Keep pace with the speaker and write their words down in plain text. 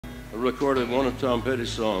I recorded one of Tom Petty's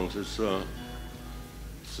songs. It's a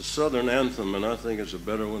Southern anthem, and I think it's a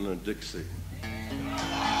better one than Dixie.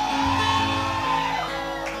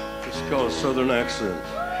 It's called Southern Accent.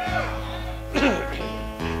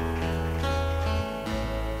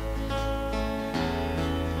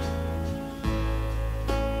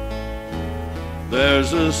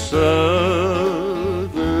 There's a Southern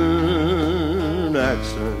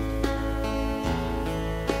accent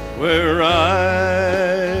where I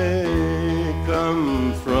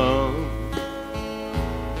come from.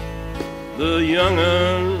 The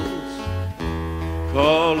young'uns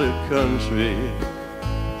call it country,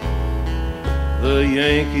 the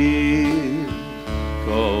Yankees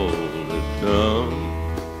call it dumb.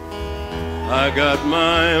 I got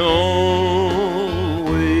my own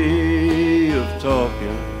way of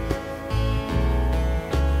talking,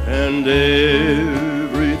 and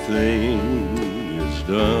everything is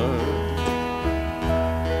done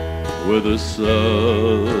with a Southern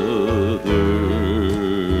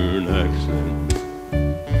accent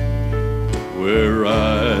where I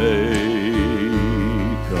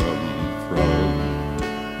come from.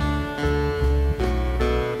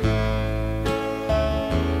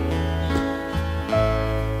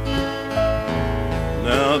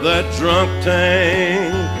 Now that drunk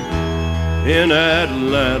tank in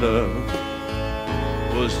Atlanta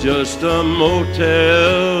was just a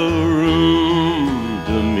motel room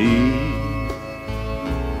to me.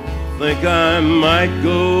 Think I might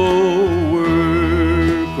go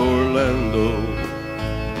work Orlando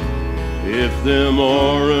if them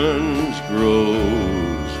orange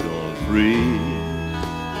groves don't freeze.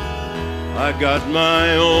 I got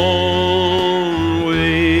my own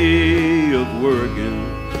way of working,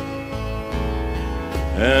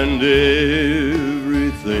 and everything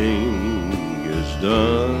is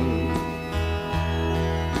done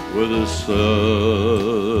with a Southern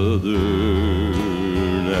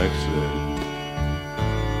accent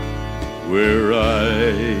where I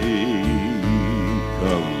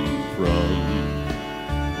come from.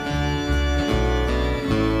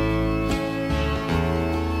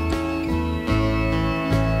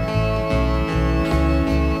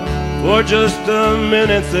 For just a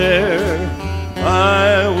minute there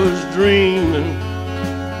I was dreaming.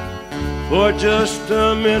 For just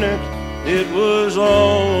a minute it was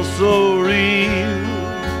all so real.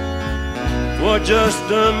 For just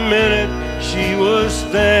a minute she was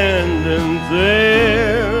standing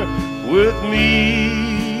there with me.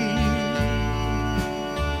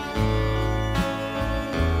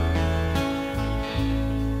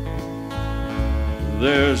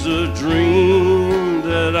 There's a dream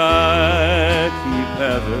that I keep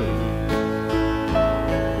having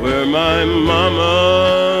where my mama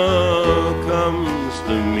comes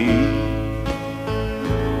to me,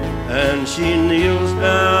 and she kneels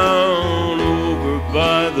down over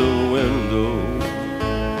by the window,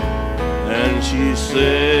 and she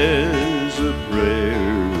says a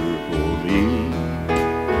prayer for me.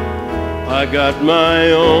 I got my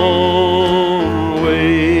own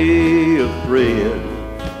way of praying,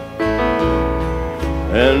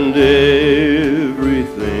 and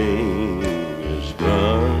everything is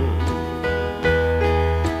done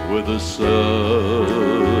with a Southern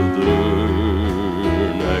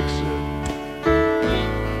accent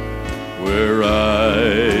where I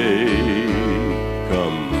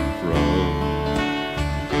come from.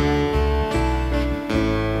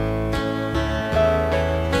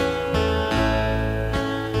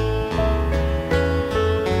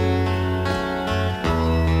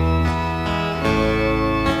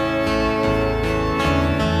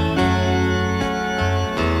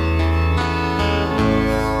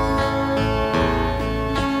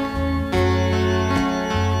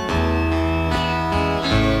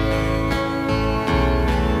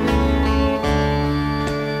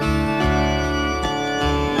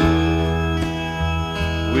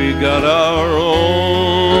 We got our